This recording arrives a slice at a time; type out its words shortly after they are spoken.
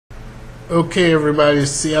Okay, everybody,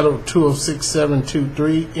 it's Seattle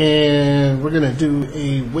 206723, and we're going to do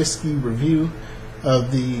a whiskey review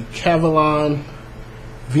of the Kavalan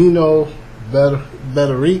Vinho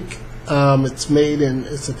Barrique. It's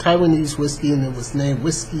a Taiwanese whiskey, and it was named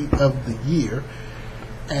Whiskey of the Year,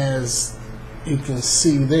 as you can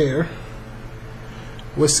see there.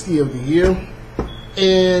 Whiskey of the Year,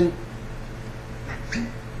 and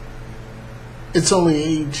it's only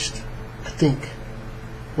aged, I think,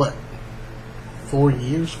 what, 4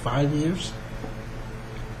 years, 5 years?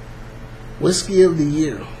 Whiskey of the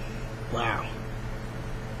Year. Wow.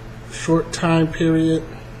 Short time period,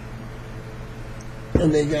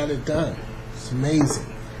 and they got it done. It's amazing.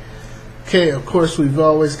 Okay, of course, we've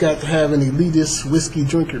always got to have an elitist whiskey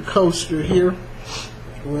drinker coaster here.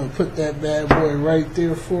 We're going to put that bad boy right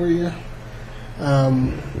there for you.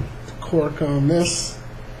 The cork on this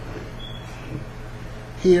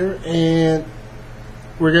here, and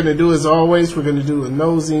we're going to do, as always, we're going to do a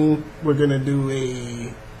nosing, we're going to do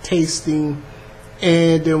a tasting,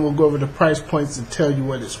 and then we'll go over the price points and tell you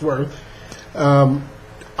what it's worth. I'll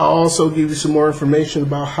also give you some more information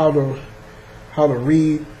about how to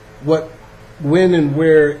read when and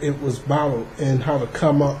where it was bottled, and how to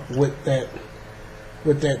come up with that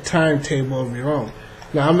timetable of your own.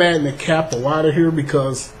 Now, I'm adding a cap of water here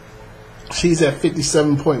because she's at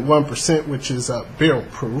 57.1%, which is barrel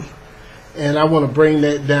proof. And I want to bring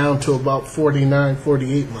that down to about 49,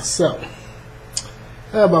 48 myself.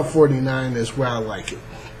 About 49 is where I like it,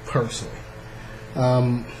 personally.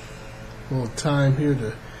 A little time here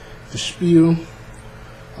to spew.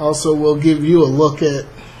 Also, we'll give you a look at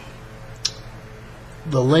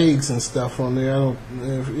the legs and stuff on there.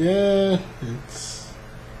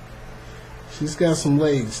 She's got some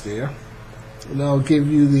legs there. And I'll give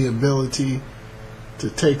you the ability to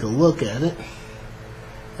take a look at it,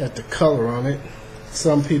 at the color on it.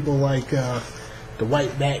 Some people like the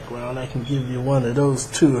white background. I can give you one of those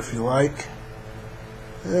too if you like.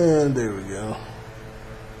 And there we go.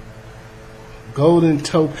 Golden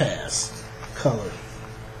topaz color.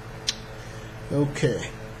 Okay.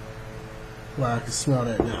 Well, I can smell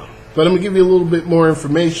that now. But I'm going to give you a little bit more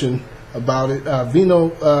information about it.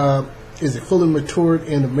 Vino is a fully matured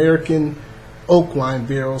in American oak wine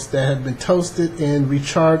barrels that have been toasted and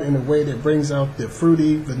recharred in a way that brings out the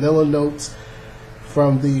fruity vanilla notes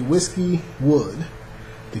from the whiskey wood.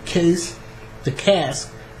 The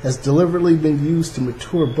cask has deliberately been used to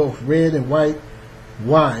mature both red and white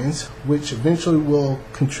wines, which eventually will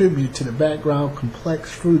contribute to the background complex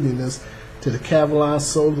fruitiness to the Kavalan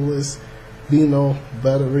Solarless Vinho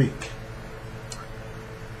Barrique.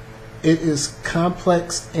 It is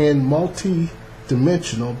complex and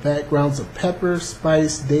multi-dimensional backgrounds of pepper,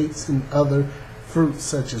 spice, dates, and other fruits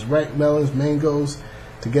such as ripe melons, mangoes,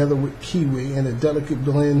 together with kiwi, and a delicate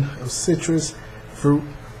blend of citrus fruit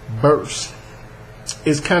bursts.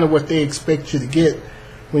 It's kind of what they expect you to get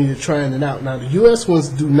when you're trying it out. Now, the U.S. ones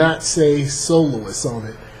do not say soloist on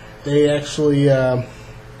it. They actually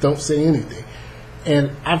don't say anything.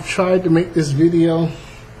 And I've tried to make this video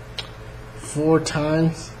 4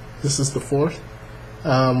 times. This is the 4th.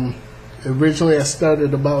 Originally, I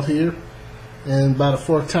started about here, and by the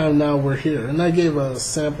 4th time now we're here. And I gave a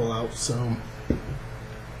sample out, so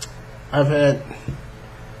I've had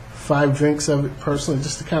 5 drinks of it personally,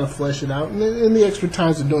 just to kind of flesh it out. And the extra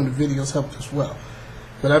times of doing the videos helped as well.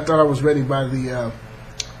 But I thought I was ready by the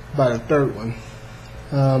 3rd one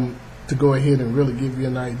to go ahead and really give you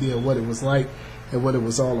an idea of what it was like and what it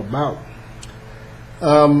was all about.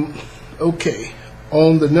 Okay,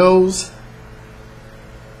 on the nose,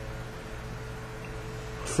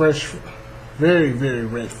 fresh, very, very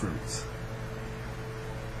red fruits.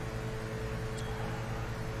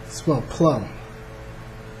 Smell plum.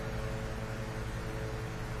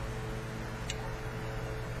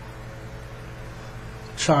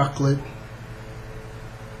 Chocolate.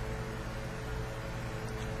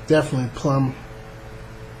 Definitely plum.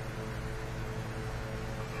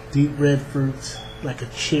 Deep red fruits, like a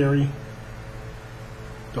cherry.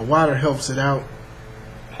 The water helps it out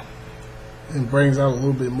and brings out a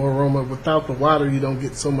little bit more aroma. Without the water, you don't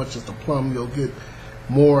get so much as the plum. You'll get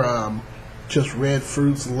more just red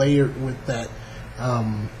fruits layered with that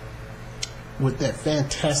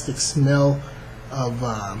fantastic smell of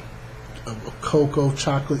cocoa,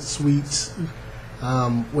 chocolate sweets.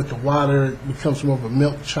 With the water, it becomes more of a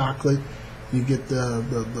milk chocolate. You get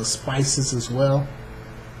the spices as well,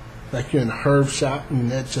 like you're in a herb shop,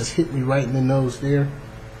 and that just hit me right in the nose there.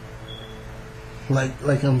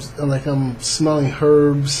 Like I'm smelling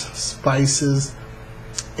herbs, spices,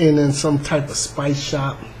 and then some type of spice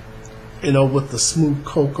shop, you know, with the smooth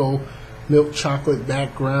cocoa, milk chocolate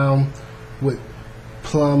background, with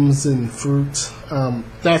plums and fruits.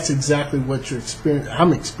 That's exactly what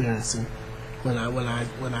I'm experiencing when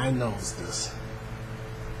I nose this.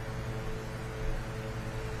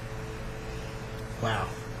 Wow.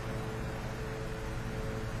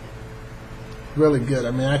 Really good.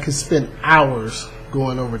 I mean, I could spend hours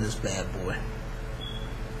going over this bad boy.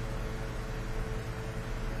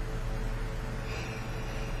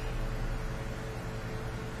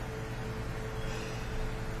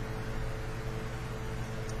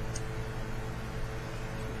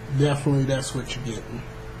 Definitely, that's what you're getting.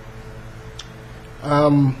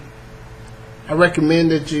 I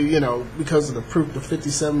recommend that you know, because of the proof, the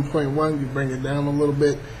 57.1, you bring it down a little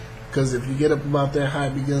bit, because if you get up about that high,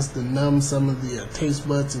 it begins to numb some of the taste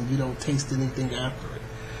buds, and you don't taste anything after it.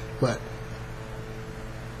 But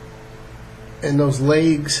and those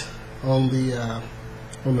legs on the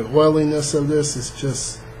oiliness of this is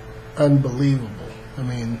just unbelievable. I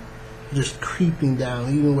mean, just creeping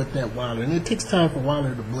down, even with that water. And it takes time for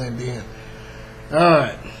water to blend in. All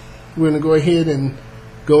right, we're going to go ahead and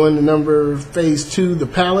go into phase 2, the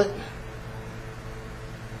palate.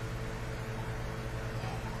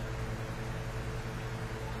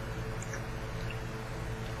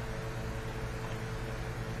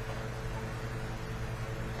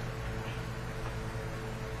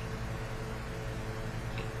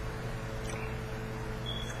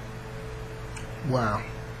 Wow.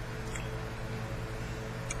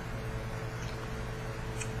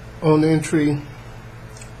 On entry,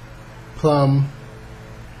 plum,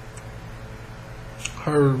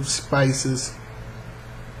 herbs, spices,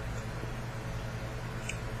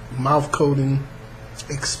 mouth coating,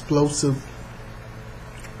 explosive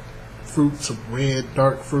fruits of red,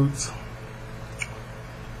 dark fruits.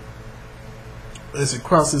 As it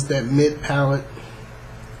crosses that mid palate,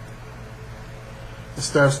 it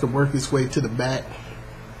starts to work its way to the back.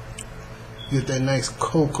 You get that nice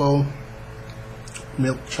cocoa,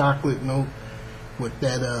 milk chocolate note with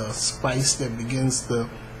that spice that begins to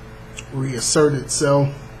reassert itself,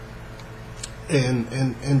 and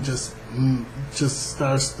just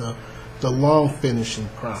starts the long finishing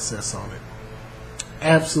process on it.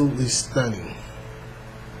 Absolutely stunning.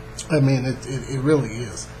 I mean, it really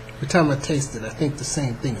is. Every time I taste it, I think the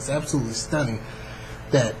same thing. It's absolutely stunning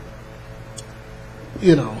that,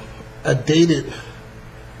 you know, a dated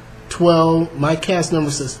 12, my cask number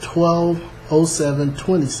says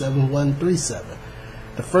 12/07/27137.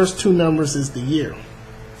 The first two numbers is the year.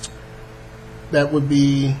 That would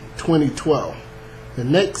be 2012. The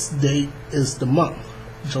next date is the month,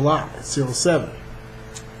 July 07.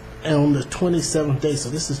 And on the 27th day, so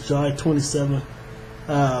this is July 27th,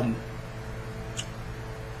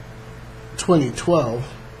 2012.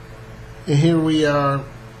 And here we are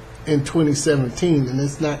in 2017, and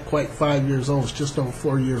it's not quite 5 years old, it's just over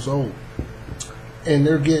 4 years old. And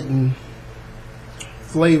they're getting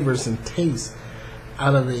flavors and tastes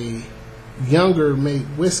out of a younger made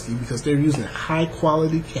whiskey because they're using high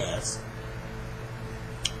quality casks.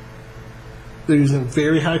 They're using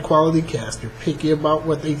very high quality casks. They're picky about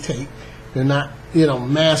what they take. They're not, you know,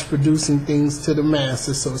 mass producing things to the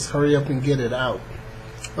masses, so it's hurry up and get it out.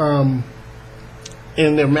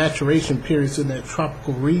 And their maturation periods in that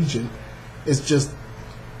tropical region is just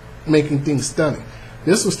making things stunning.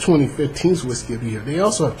 This was 2015's Whiskey of the Year. They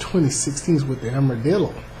also have 2016's with the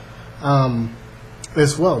Armadillo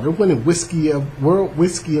as well. They're winning World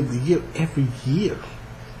Whiskey of the Year every year.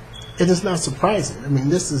 And it's not surprising. I mean,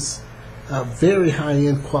 this is a very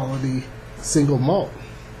high-end quality single malt.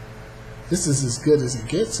 This is as good as it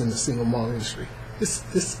gets in the single malt industry.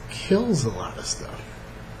 This kills a lot of stuff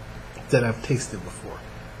that I've tasted before.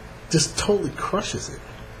 Just totally crushes it.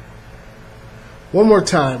 One more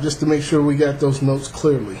time, just to make sure we got those notes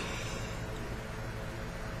clearly.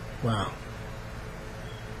 Wow.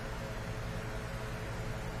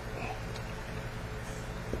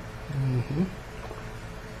 Mm-hmm.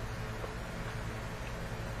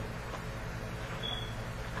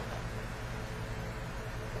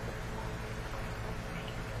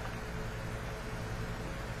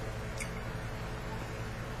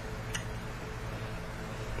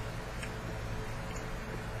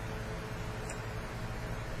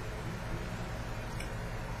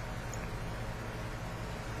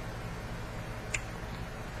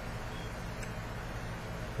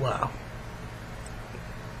 Wow.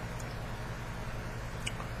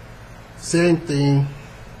 Same thing,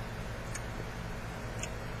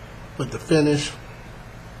 but the finish,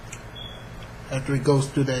 after it goes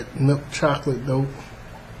through that milk chocolate note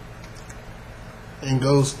and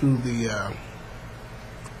goes through the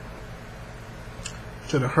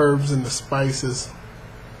to the herbs and the spices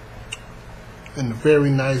and the very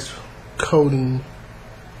nice coating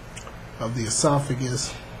of the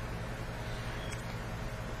esophagus.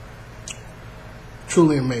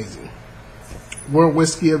 Truly amazing. World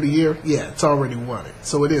Whiskey of the Year? Yeah, it's already won it.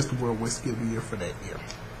 So it is the World Whiskey of the Year for that year.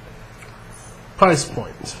 Price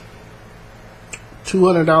points.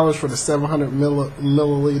 $200 for the 700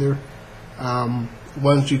 milliliter.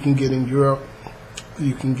 Ones you can get in Europe.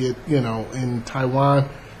 You can get, in Taiwan.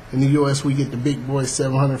 In the U.S., we get the big boy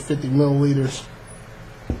 750 milliliters.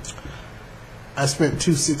 I spent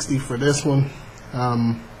 $260 for this one.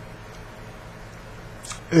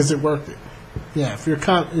 Is it worth it? Yeah,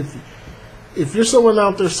 if you're someone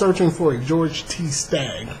out there searching for a George T.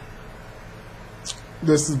 Stagg,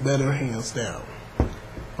 this is better, hands down.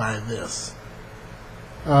 Buy this.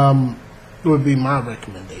 Would be my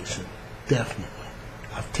recommendation, definitely.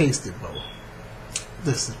 I've tasted both.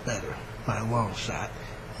 This is better by a long shot.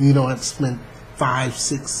 You don't have to spend $500,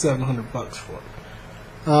 $600, $700 for it.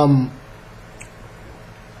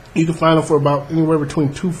 You can find them for about anywhere between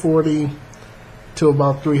 $240 to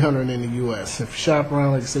about $300 in the U.S. If you shop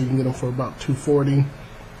around, like I said, you can get them for about $240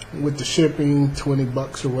 with the shipping,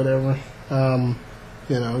 $20 or whatever.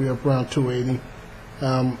 You're up around $280.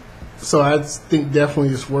 So I think definitely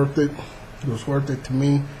it's worth it. It was worth it to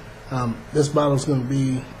me. This bottle is going to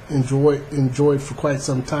be enjoyed for quite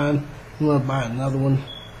some time. I'm going to buy another one.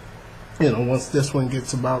 Once this one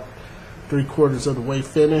gets about 3/4 of the way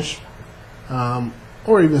finished,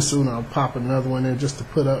 or even sooner, I'll pop another one in just to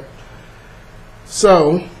put up.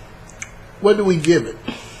 So, what do we give it?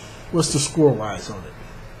 What's the score-wise on it?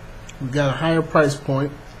 We've got a higher price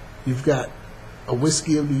point. You've got a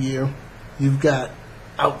Whiskey of the Year. You've got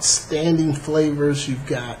outstanding flavors. You've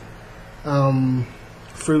got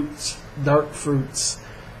fruits, dark fruits,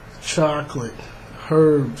 chocolate,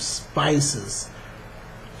 herbs, spices,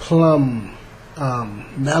 plum,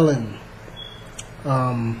 melon.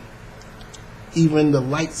 Even the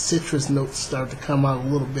light citrus notes start to come out a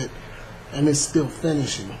little bit, and it's still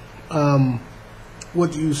finishing.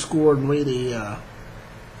 What do you score and rate a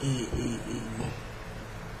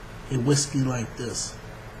whiskey like this?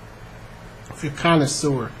 If you're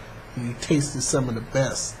connoisseur and you tasted some of the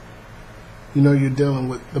best, you're dealing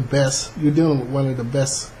with the best. You're dealing with one of the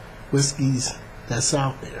best whiskeys that's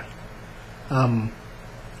out there. I'm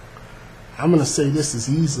going to say this is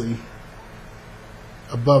easily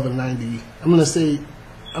above a 90. I'm going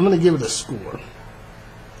to give it a score.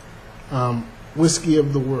 Whiskey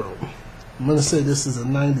of the World. I'm going to say this is a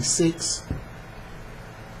 96.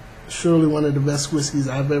 Surely one of the best whiskeys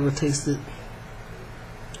I've ever tasted,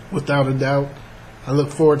 without a doubt. I look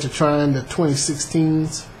forward to trying the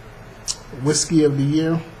 2016's Whiskey of the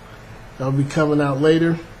Year. That'll be coming out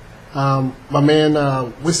later. My man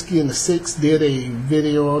Whiskey in the Six did a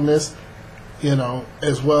video on this,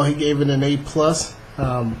 as well. He gave it an A+.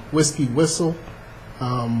 Whiskey Whistle.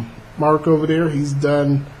 Mark over there, he's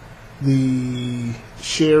done the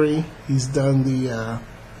sherry. He's done the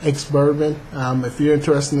ex-bourbon. If you're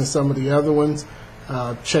interested in some of the other ones,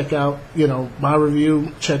 check out, my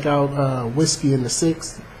review. Check out Whiskey in the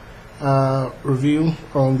Six review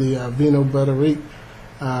on the Vinho Barrique.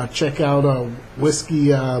 Check out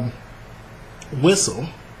Whiskey Whistle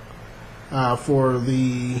for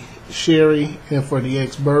the sherry and for the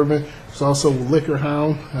ex-bourbon. There's also Liquor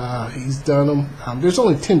Hound. He's done them. There's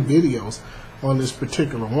only 10 videos on this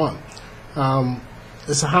particular one.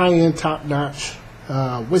 It's a high-end, top-notch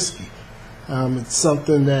whiskey. It's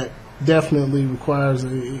something that definitely requires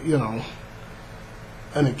an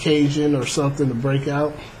occasion or something to break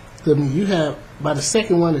out. I mean, you have, by the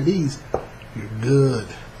second one of these, you're good.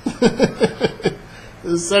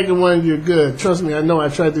 The second one, you're good. Trust me, I know I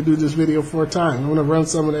tried to do this video 4 times. I'm going to run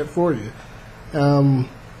some of that for you.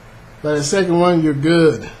 By the second one, you're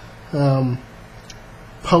good.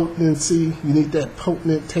 Potency, you need that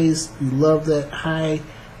potent taste. You love that high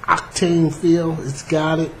octane feel. It's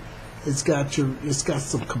got it. It's got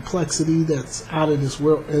some complexity that's out of this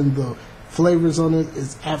world, and the flavors on it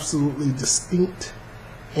is absolutely distinct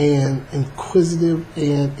and inquisitive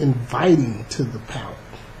and inviting to the palate.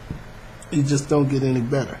 You just don't get any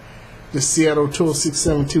better. This Seattle Tool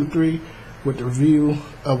 6723 with the review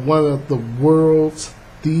of one of the world's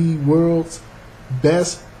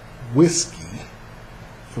best whiskey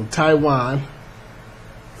from Taiwan,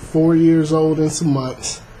 4 years old and some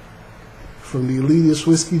months, from the elitist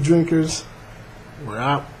whiskey drinkers. We're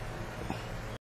out.